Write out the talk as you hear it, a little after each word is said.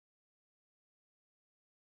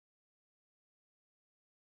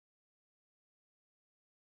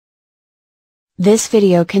This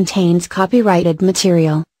video contains copyrighted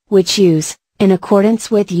material, which use, in accordance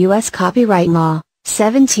with U.S. copyright law,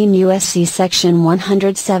 17 U.S.C. Section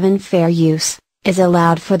 107 fair use, is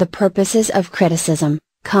allowed for the purposes of criticism,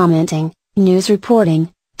 commenting, news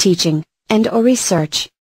reporting, teaching, and/or research,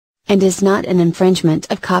 and is not an infringement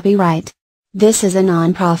of copyright. This is a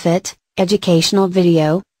non-profit, educational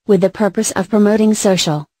video, with the purpose of promoting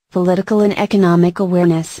social, political and economic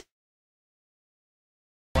awareness.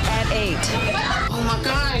 At 8. Oh my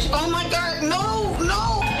gosh, oh my god, no,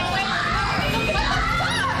 no!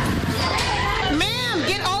 Ma'am,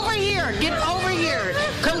 get over here,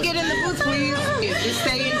 come get in the booth please, just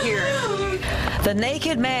stay in here. The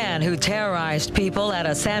naked man who terrorized people at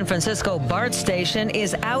a San Francisco BART station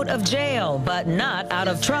is out of jail, but not out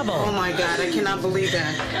of trouble. Oh my god, I cannot believe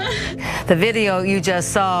that. The video you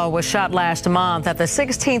just saw was shot last month at the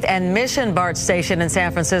 16th and Mission BART station in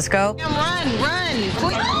San Francisco. Run,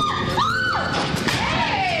 please.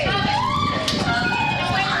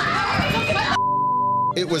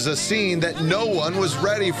 It was a scene that no one was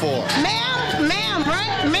ready for. Ma'am,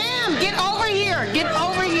 run, ma'am, get over here,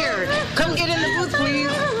 come get in the booth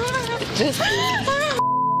please.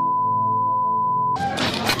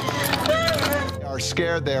 They are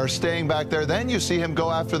scared, they are staying back there. Then you see him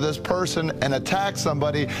go after this person and attack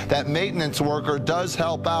somebody. That maintenance worker does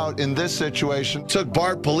help out in this situation. Took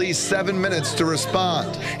BART police 7 minutes to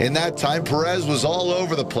respond. In that time, Perez was all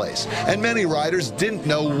over the place, and many riders didn't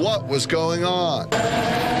know what was going on.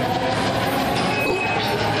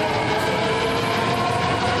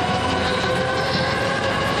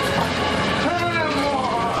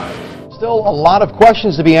 Still a lot of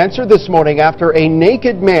questions to be answered this morning after a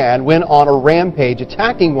naked man went on a rampage,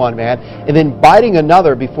 attacking one man and then biting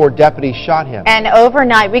another before deputies shot him. And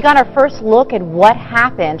overnight, we got our first look at what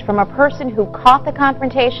happened from a person who caught the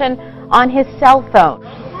confrontation on his cell phone.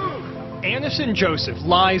 Anderson Joseph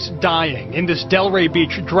lies dying in this Delray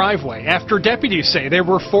Beach driveway after deputies say they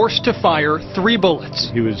were forced to fire 3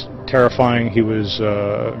 bullets. He was terrifying. He was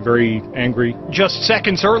very angry. Just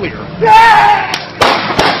seconds earlier,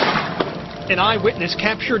 an eyewitness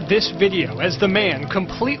captured this video as the man,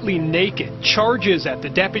 completely naked, charges at the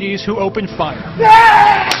deputies who opened fire.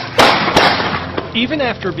 Even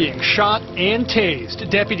after being shot and tased,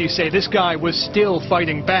 deputies say this guy was still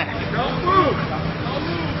fighting back. Don't move!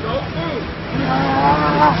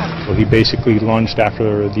 So he basically lunged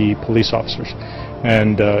after the police officers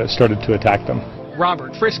and started to attack them.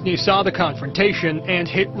 Robert Friskney saw the confrontation and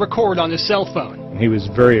hit record on his cell phone. He was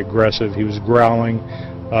very aggressive. He was growling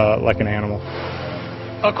like an animal.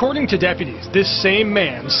 According to deputies, this same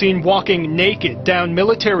man, seen walking naked down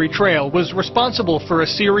Military Trail, was responsible for a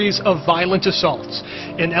series of violent assaults.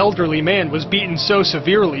 An elderly man was beaten so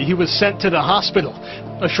severely he was sent to the hospital.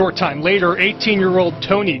 A short time later, 18-year-old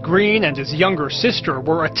Tony Green and his younger sister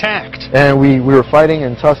were attacked. And we were fighting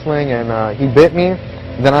and tussling, and he bit me.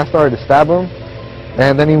 Then I started to stab him,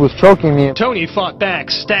 and then he was choking me. Tony fought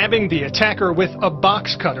back, stabbing the attacker with a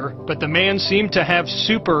box cutter, but the man seemed to have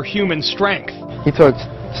superhuman strength. He took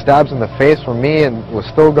stabs in the face from me and was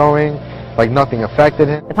still going, like nothing affected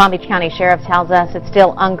him. The Palm Beach County Sheriff tells us it's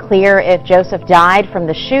still unclear if Joseph died from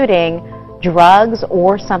the shooting, drugs,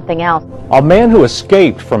 or something else. A man who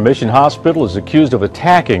escaped from Mission Hospital is accused of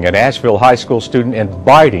attacking an Asheville high school student and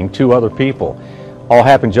biting 2 other people. All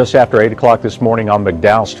happened just after 8 o'clock this morning on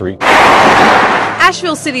McDowell Street.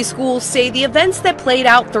 Asheville City Schools say the events that played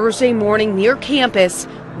out Thursday morning near campus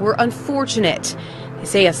were unfortunate. They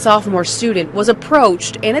say a sophomore student was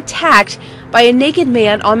approached and attacked by a naked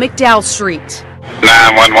man on McDowell Street.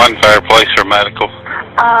 911, fire, police, or medical?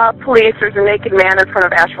 Police, there's a naked man in front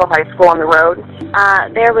of Asheville High School on the road.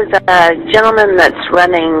 There was a gentleman that's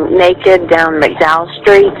running naked down McDowell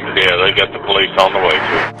Street. Yeah, they got the police on the way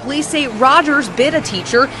too. Police say Rogers bit a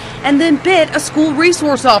teacher and then bit a school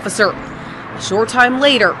resource officer. A short time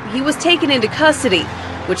later, he was taken into custody,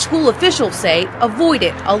 which school officials say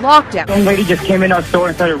avoided a lockdown. Some lady just came in our store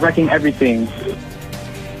and started wrecking everything.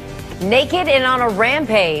 Naked and on a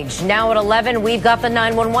rampage. Now at 11, we've got the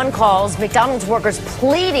 911 calls. McDonald's workers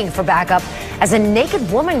pleading for backup as a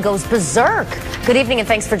naked woman goes berserk. Good evening and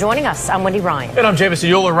thanks for joining us. I'm Wendy Ryan. And I'm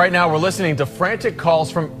Jamison Euler. Right now we're listening to frantic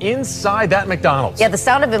calls from inside that McDonald's. Yeah, the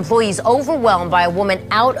sound of employees overwhelmed by a woman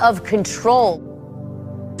out of control.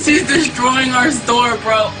 She's destroying our store,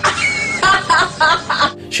 bro.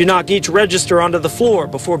 She knocked each register onto the floor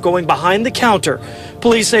before going behind the counter.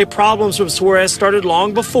 Police say problems with Suarez started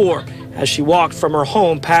long before, as she walked from her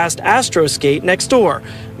home past Astroskate next door.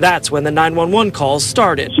 That's when the 911 calls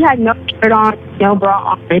started. She had no shirt on, no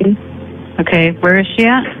bra on. Okay, where is she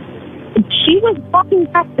at? She was walking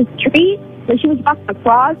past the street But she was about to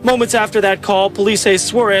cross. Moments after that call, police say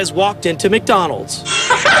Suarez walked into McDonald's.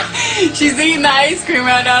 She's eating the ice cream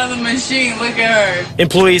right out of the machine. Look at her.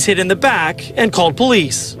 Employees hid in the back and called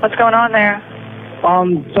police. What's going on there?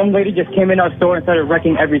 Some lady just came in our store and started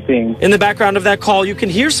wrecking everything. In the background of that call, you can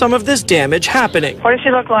hear some of this damage happening. What does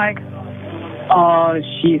she look like?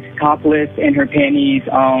 She's topless in her panties.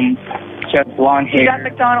 She has blonde hair. She's at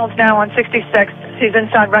McDonald's now on 66. She's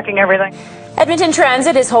inside wrecking everything. Edmonton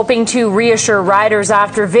Transit is hoping to reassure riders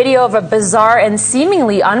after video of a bizarre and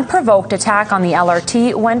seemingly unprovoked attack on the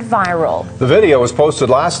LRT went viral. The video was posted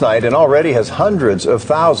last night and already has hundreds of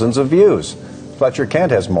thousands of views. Fletcher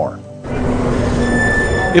Kent has more.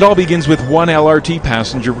 It all begins with one LRT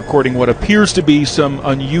passenger recording what appears to be some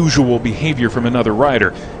unusual behavior from another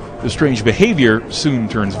rider. The strange behavior soon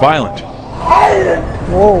turns violent.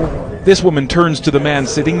 Whoa. This woman turns to the man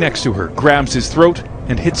sitting next to her, grabs his throat,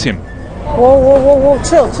 and hits him. Whoa, whoa, whoa, whoa,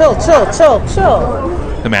 chill, chill, chill, chill,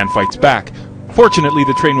 chill. The man fights back. Fortunately,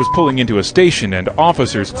 the train was pulling into a station and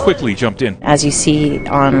officers quickly jumped in. As you see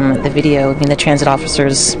on the video, the transit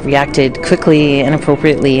officers reacted quickly and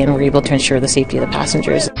appropriately and were able to ensure the safety of the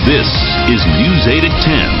passengers. This is News 8 at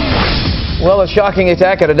 10. Well, a shocking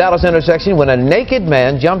attack at a Dallas intersection when a naked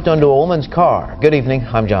man jumped onto a woman's car. Good evening,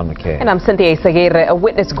 I'm John McKay. And I'm Cynthia Seguirre. A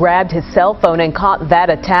witness grabbed his cell phone and caught that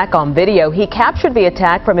attack on video. He captured the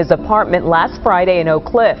attack from his apartment last Friday in Oak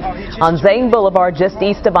Cliff on Zane Boulevard, just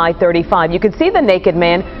east of I-35. You can see the naked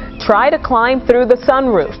man try to climb through the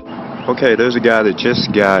sunroof. Okay, there's a guy that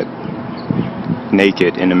just got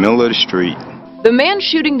naked in the middle of the street. The man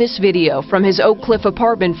shooting this video from his Oak Cliff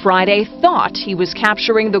apartment Friday thought he was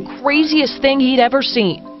capturing the craziest thing he'd ever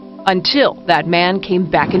seen, until that man came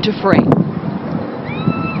back into frame.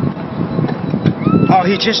 Oh,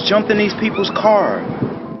 he just jumped in these people's car.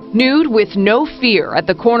 Nude with no fear at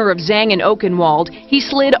the corner of Zang and Oakenwald, he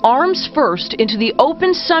slid arms first into the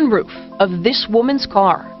open sunroof of this woman's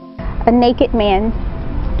car. A naked man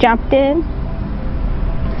jumped in.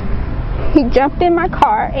 He jumped in my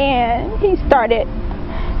car and he started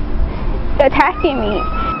attacking me.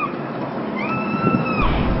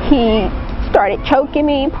 He started choking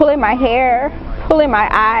me, pulling my hair, pulling my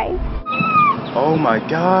eyes. Oh my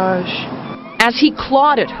gosh. As he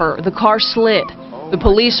clawed at her, the car slid. The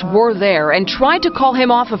police were there and tried to call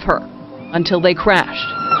him off of her until they crashed.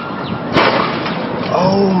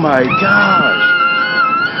 Oh my gosh.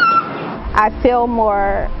 I feel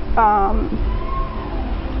more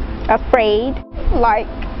afraid, like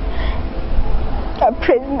a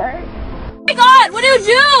prisoner. Oh my God, what do you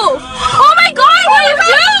do? Oh my God, what do you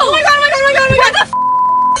do? Oh my God, oh my God, oh my God, oh my God.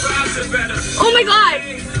 Oh my God.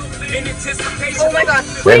 Oh my God.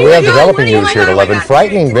 And we have developing news here at 11.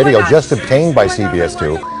 Frightening video just obtained by CBS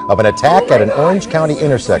 2 of an attack at an Orange County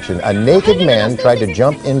intersection. A naked man tried to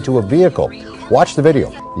jump into a vehicle. Watch the video.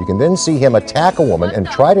 You can then see him attack a woman and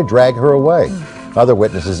try to drag her away. Other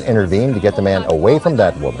witnesses intervened to get the man away from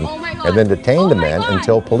that woman and then detain the man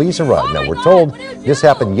until police arrived. Now, we're told this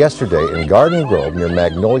happened yesterday in Garden Grove near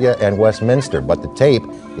Magnolia and Westminster, but the tape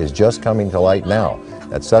is just coming to light now.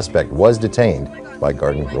 That suspect was detained by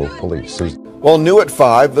Garden Grove police. Well, new at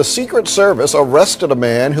 5, the Secret Service arrested a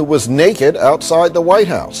man who was naked outside the White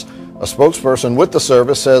House. A spokesperson with the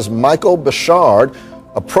service says Michael Bichard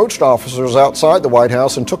approached officers outside the White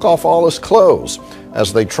House and took off all his clothes.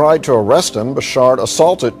 As they tried to arrest him, Bichard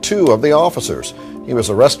assaulted 2 of the officers. He was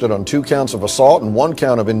arrested on 2 counts of assault and 1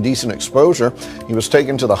 count of indecent exposure. He was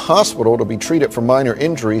taken to the hospital to be treated for minor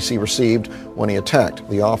injuries he received when he attacked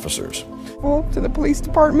the officers. To the police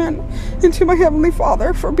department and to my Heavenly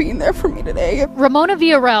Father for being there for me today. Ramona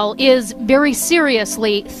Villarreal is very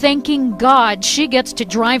seriously thanking God she gets to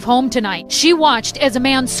drive home tonight. She watched as a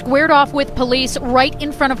man squared off with police right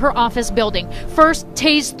in front of her office building. First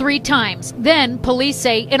tased 3 times. Then police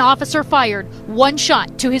say an officer fired 1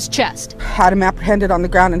 shot to his chest. Had him apprehended on the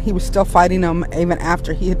ground and he was still fighting him even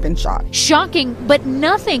after he had been shot. Shocking, but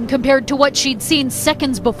nothing compared to what she'd seen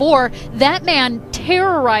seconds before. That man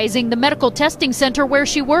terrorizing the medical testing center where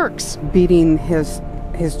she works. Beating his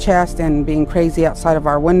chest and being crazy outside of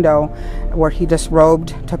our window where he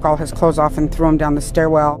disrobed, took all his clothes off and threw him down the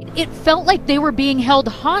stairwell. It felt like they were being held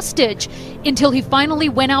hostage until he finally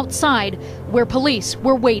went outside where police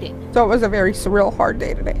were waiting. So it was a very surreal, hard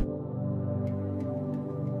day today.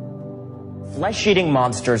 Flesh-eating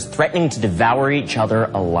monsters threatening to devour each other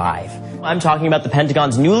alive. I'm talking about the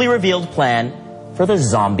Pentagon's newly revealed plan for the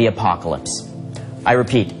zombie apocalypse. I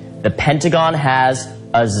repeat, the Pentagon has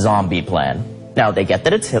a zombie plan. Now, they get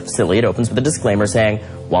that it's silly. It opens with a disclaimer saying,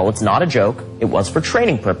 while it's not a joke, it was for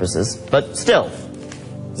training purposes, but still,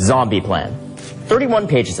 zombie plan. 31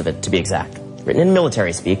 pages of it, to be exact. Written in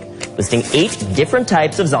military speak, the listing 8 different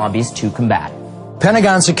types of zombies to combat.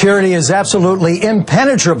 Pentagon security is absolutely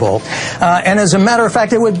impenetrable, and as a matter of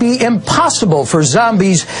fact, it would be impossible for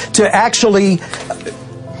zombies to actually...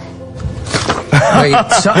 Wait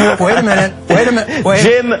a minute.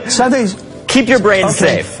 Jim, something's... keep your brain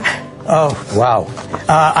safe. Oh, wow.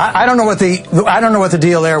 I don't know what the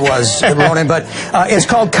deal there was, Ronan, but it's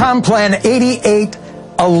called conplan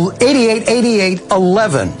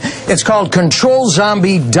 888811. It's called Control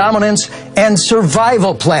Zombie Dominance and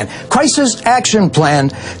Survival Plan. Crisis Action Plan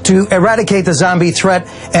to eradicate the zombie threat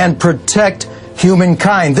and protect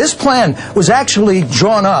humankind. This plan was actually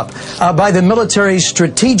drawn up by the Military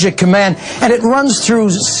Strategic Command, and it runs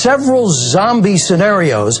through several zombie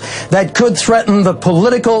scenarios that could threaten the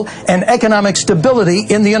political and economic stability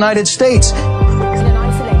in the United States.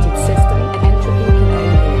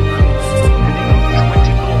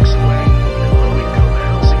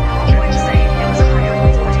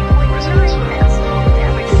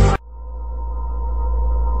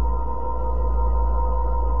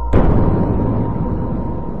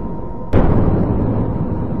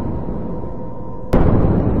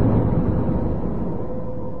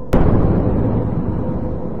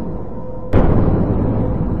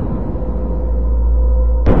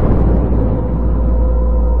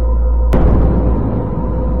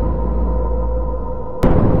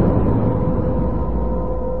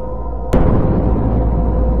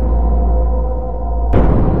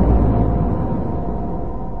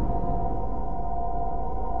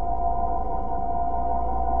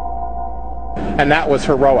 And that was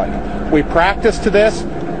heroic. We practiced to this.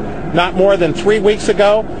 Not more than 3 weeks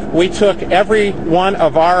ago, we took every one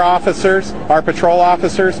of our officers, our patrol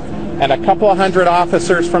officers, and a couple of hundred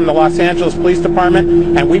officers from the Los Angeles Police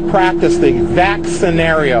Department, and we practiced the exact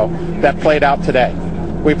scenario that played out today.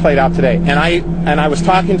 We played out today. And I was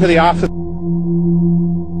talking to the officer.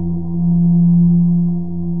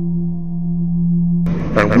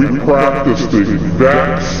 And we practiced the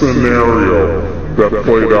exact scenario that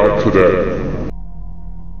played out today.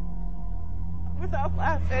 Without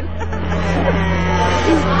laughing.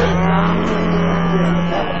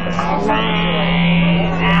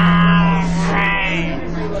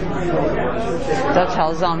 That's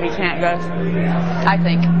how zombie camp goes. I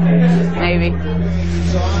think. Maybe.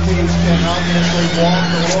 Zombies can obviously walk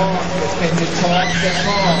the walk, but can you talk the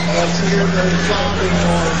talk? Let's hear their zombie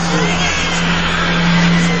noises.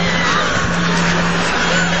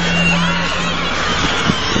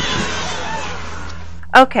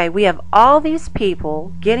 Okay, we have all these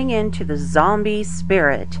people getting into the zombie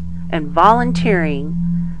spirit and volunteering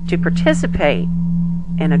to participate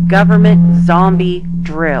in a government zombie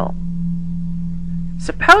drill.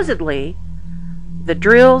 Supposedly, the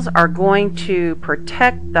drills are going to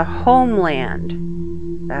protect the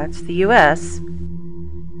homeland. That's the U.S.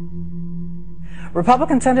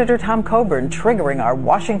 Republican Senator Tom Coburn triggering our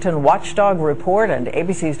Washington Watchdog report, and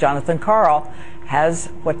ABC's Jonathan Karl has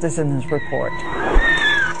what is in his report.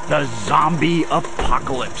 The zombie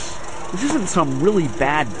apocalypse. This isn't some really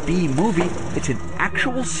bad B movie. It's an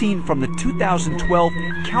actual scene from the 2012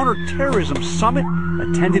 Counterterrorism Summit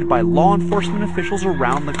attended by law enforcement officials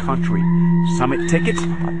around the country. Summit tickets,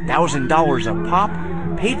 $1,000 a pop,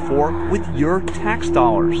 paid for with your tax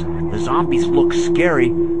dollars. The zombies look scary,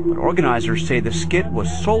 but organizers say the skit was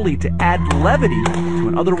solely to add levity to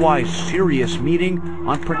an otherwise serious meeting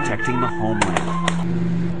on protecting the homeland.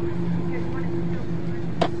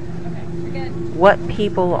 What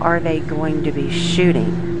people are they going to be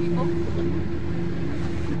shooting?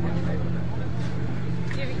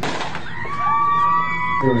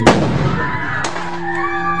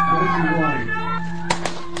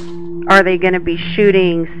 Are they going to be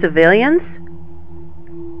shooting civilians?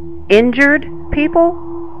 Injured people?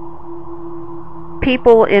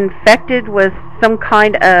 People infected with some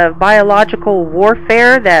kind of biological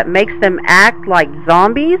warfare that makes them act like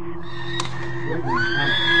zombies?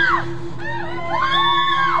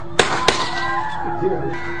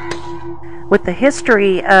 With the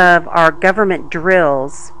history of our government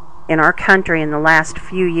drills in our country in the last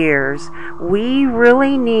few years, we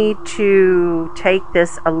really need to take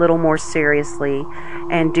this a little more seriously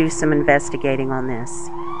and do some investigating on this.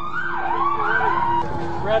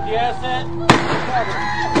 Grab the asset.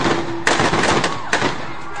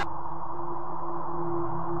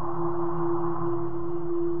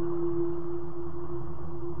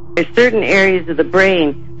 There's certain areas of the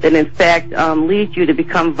brain that in fact lead you to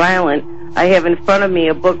become violent. I have in front of me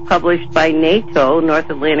a book published by NATO, North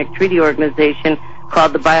Atlantic Treaty Organization,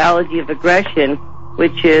 called The Biology of Aggression,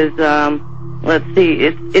 which is, let's see,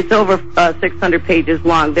 it's over 600 pages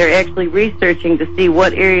long. They're actually researching to see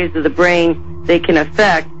what areas of the brain they can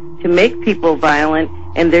affect to make people violent,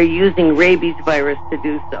 and they're using rabies virus to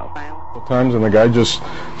do so. Times, and the guy just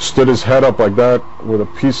stood his head up like that with a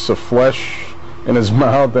piece of flesh in his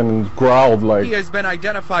mouth and growled like... He has been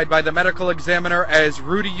identified by the medical examiner as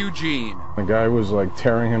Rudy Eugene. The guy was like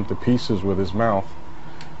tearing him to pieces with his mouth.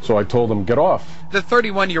 So I told him, get off. The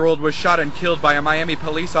 31-year-old was shot and killed by a Miami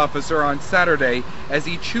police officer on Saturday as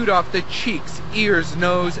he chewed off the cheeks, ears,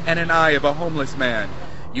 nose, and an eye of a homeless man.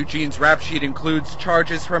 Eugene's rap sheet includes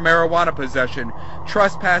charges for marijuana possession,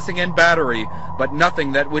 trespassing, and battery, but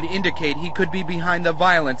nothing that would indicate he could be behind the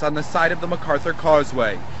violence on the side of the MacArthur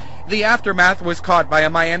Causeway. The aftermath was caught by a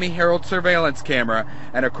Miami Herald surveillance camera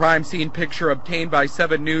and a crime scene picture obtained by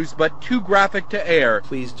 7 News, but too graphic to air.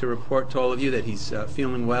 Pleased to report to all of you that he's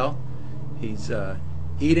feeling well. He's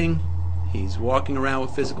eating. He's walking around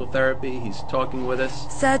with physical therapy. He's talking with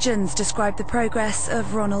us. Surgeons describe the progress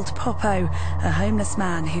of Ronald Popo, a homeless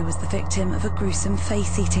man who was the victim of a gruesome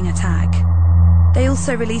face-eating attack. They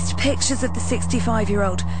also released pictures of the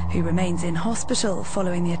 65-year-old who remains in hospital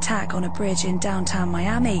following the attack on a bridge in downtown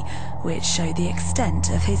Miami, which show the extent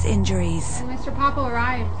of his injuries. When Mr. Popo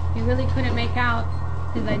arrived, you really couldn't make out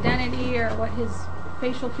his identity or what his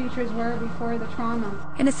facial features were before the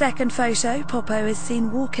trauma. In a second photo, Popo is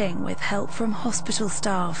seen walking with help from hospital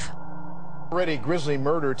staff. Already, grisly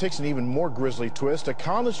murder takes an even more grisly twist. A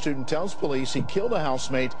college student tells police he killed a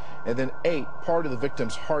housemate and then ate part of the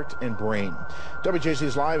victim's heart and brain. WJZ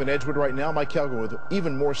is live in Edgewood right now. Mike Kelgan with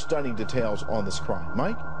even more stunning details on this crime.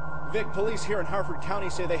 Mike? Vic, police here in Harford County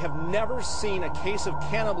say they have never seen a case of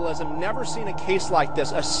cannibalism, never seen a case like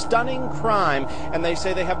this, a stunning crime, and they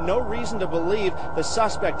say they have no reason to believe the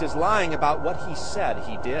suspect is lying about what he said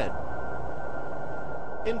he did.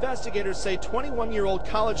 Investigators say 21-year-old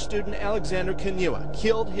college student Alexander Kenua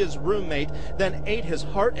killed his roommate, then ate his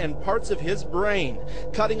heart and parts of his brain,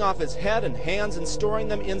 cutting off his head and hands and storing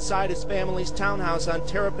them inside his family's townhouse on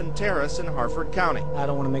Terrapin Terrace in Harford County. I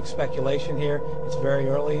don't want to make speculation here. It's very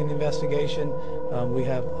early in the investigation. We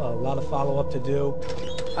have a lot of follow-up to do.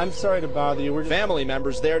 I'm sorry to bother you. Family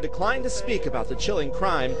members there declined to speak about the chilling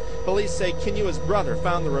crime. Police say Kenua's brother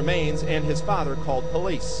found the remains and his father called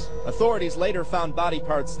police. Authorities later found body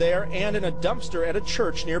parts there and in a dumpster at a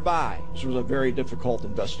church nearby. This was a very difficult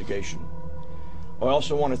investigation. I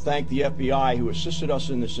also want to thank the FBI who assisted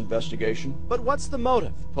us in this investigation. But what's the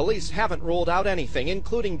motive? Police haven't ruled out anything,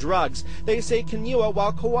 including drugs. They say Kenua,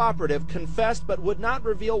 while cooperative, confessed but would not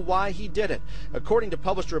reveal why he did it. According to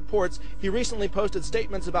published reports, he recently posted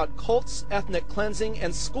statements about cults, ethnic cleansing,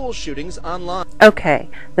 and school shootings online. Okay,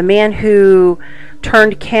 the man who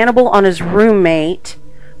turned cannibal on his roommate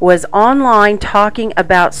was online talking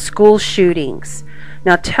about school shootings.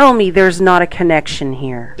 Now tell me there's not a connection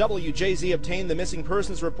here. WJZ obtained the missing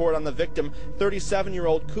persons report on the victim,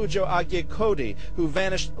 37-year-old Cujo Agyekodi, who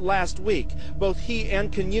vanished last week. Both he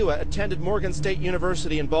and Kenua attended Morgan State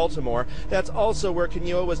University in Baltimore. That's also where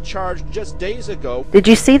Kenua was charged just days ago. Did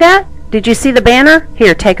you see that? Did you see the banner?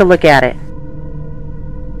 Here, take a look at it.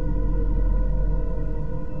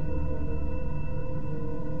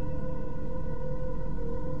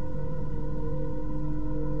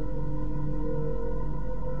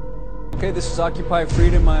 Okay, this is Occupy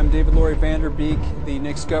Freedom. I'm David Laurie Vanderbeek, the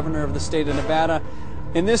next governor of the state of Nevada.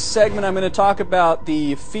 In this segment, I'm going to talk about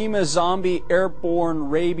the FEMA zombie airborne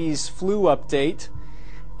rabies flu update.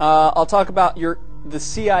 I'll talk about the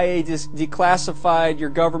CIA declassified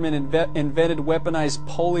your government invented weaponized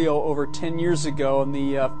polio over 10 years ago and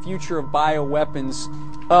the future of bioweapons.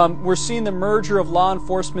 We're seeing the merger of law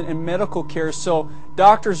enforcement and medical care, so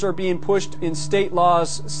doctors are being pushed in state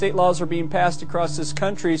laws. State laws are being passed across this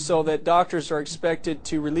country so that doctors are expected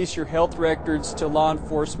to release your health records to law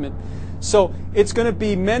enforcement. So it's going to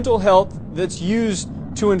be mental health that's used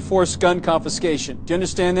to enforce gun confiscation. Do you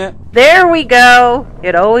understand that? There we go.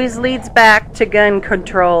 It always leads back to gun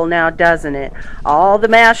control now, doesn't it? All the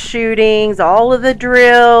mass shootings, all of the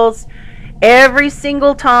drills, every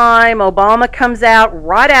single time Obama comes out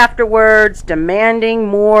right afterwards demanding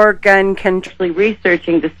more gun control.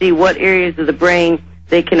 Researching to see what areas of the brain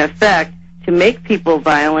they can affect to make people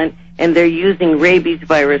violent, and they're using rabies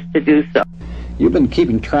virus to do so. You've been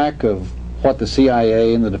keeping track of what the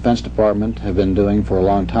CIA and the Defense Department have been doing for a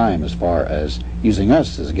long time as far as using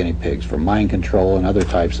us as guinea pigs for mind control and other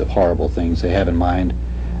types of horrible things they have in mind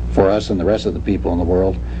for us and the rest of the people in the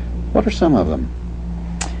world. What are some of them?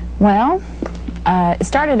 Well, it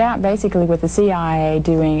started out basically with the CIA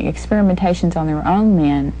doing experimentations on their own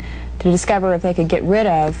men to discover if they could get rid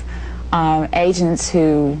of agents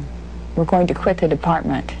who were going to quit the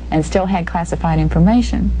department and still had classified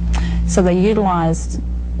information. So they utilized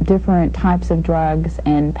different types of drugs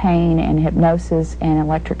and pain and hypnosis and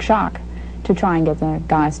electric shock to try and get the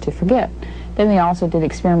guys to forget. Then they also did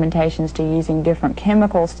experimentations to using different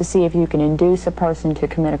chemicals to see if you can induce a person to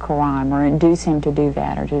commit a crime or induce him to do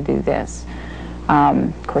that or to do this.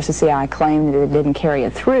 Of course, the CIA claimed that it didn't carry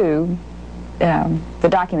it through. The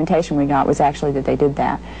documentation we got was actually that they did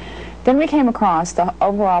that. Then we came across the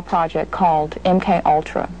overall project called MK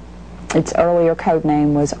Ultra. Its earlier code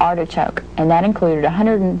name was Artichoke, and that included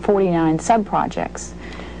 149 sub-projects.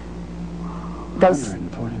 Those,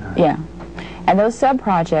 149. Yeah. And those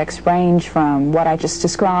sub-projects range from what I just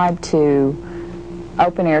described to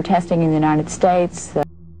open-air testing in the United States,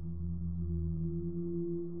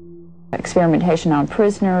 experimentation on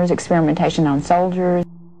prisoners, experimentation on soldiers,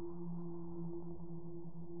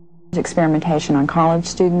 experimentation on college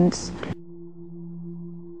students.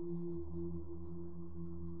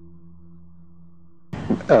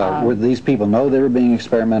 Would these people know they were being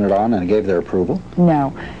experimented on and gave their approval?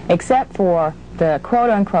 No, except for the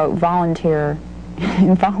quote-unquote voluntary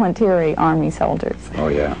Army soldiers. Oh,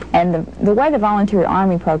 yeah. And the way the voluntary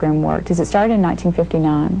Army program worked is it started in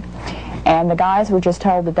 1959, and the guys were just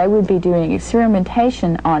told that they would be doing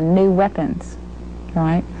experimentation on new weapons,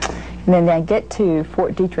 right? And then they get to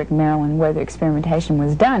Fort Detrick, Maryland, where the experimentation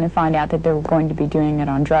was done, and find out that they were going to be doing it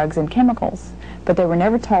on drugs and chemicals. But they were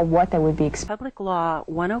never told what they would be Public Law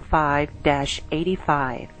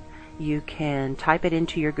 105-85. You can type it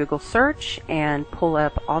into your Google search and pull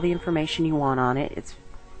up all the information you want on it.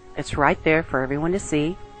 It's right there for everyone to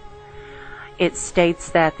see. It states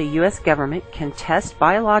that the U.S. government can test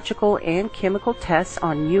biological and chemical tests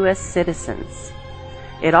on U.S. citizens.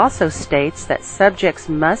 It also states that subjects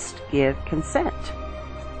must give consent.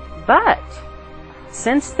 But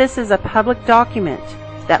since this is a public document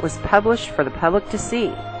that was published for the public to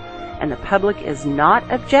see, and the public is not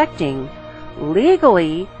objecting,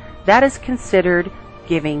 legally that is considered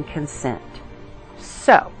giving consent.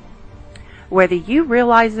 So, whether you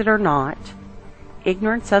realize it or not,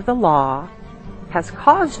 ignorance of the law has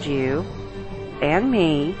caused you and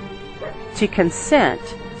me to consent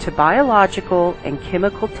to biological and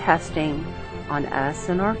chemical testing on us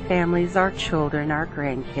and our families, our children, our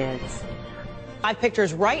grandkids. Live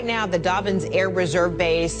pictures right now at the Dobbins Air Reserve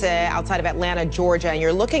Base outside of Atlanta, Georgia. And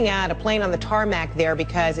you're looking at a plane on the tarmac there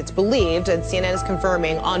because it's believed, and CNN is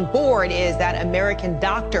confirming, on board is that American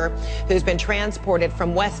doctor who's been transported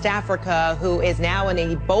from West Africa, who is now an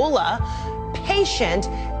Ebola patient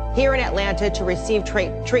here in Atlanta to receive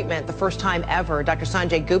treatment the first time ever. Dr.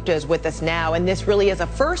 Sanjay Gupta is with us now, and this really is a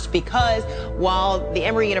first because while the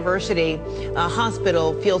Emory University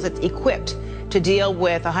Hospital feels it's equipped to deal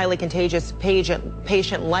with a highly contagious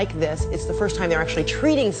patient like this, it's the first time they're actually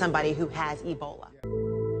treating somebody who has Ebola.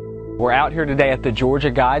 We're out here today at the Georgia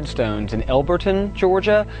Guidestones in Elberton,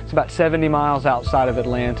 Georgia. It's about 70 miles outside of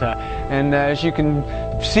Atlanta. And as you can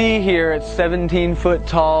see here, it's 17-foot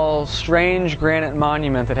tall, strange granite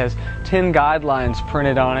monument that has 10 guidelines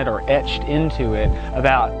printed on it or etched into it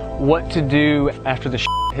about what to do after the shit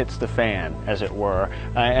hits the fan, as it were,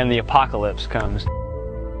 and the apocalypse comes.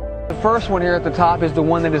 The first one here at the top is the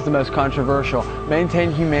one that is the most controversial.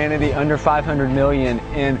 Maintain humanity under 500 million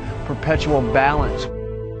in perpetual balance.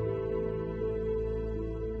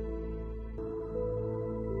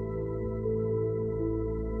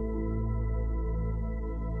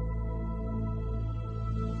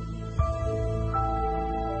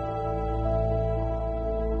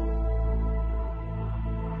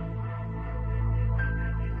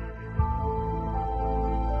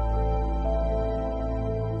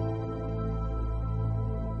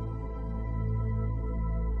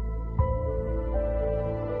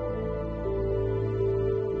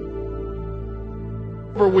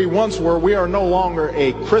 We once were, we are no longer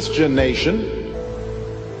a Christian nation.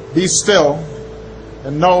 Be still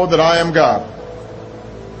and know that I am God.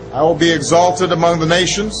 I will be exalted among the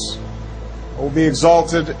nations. I will be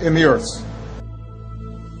exalted in the earth.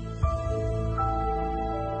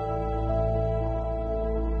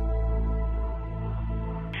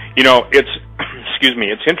 You know, it's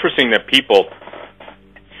interesting that people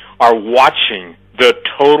are watching the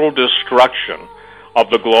total destruction of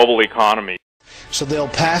the global economy. So they'll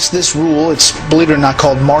pass this rule. It's, believe it or not,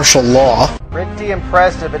 called martial law. Pretty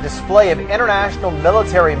impressive, a display of international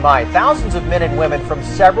military might. Thousands of men and women from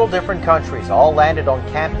several different countries all landed on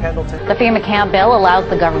Camp Pendleton. The FEMA camp bill allows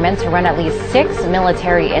the government to run at least 6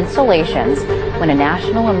 military installations when a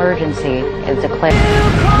national emergency is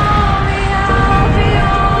declared.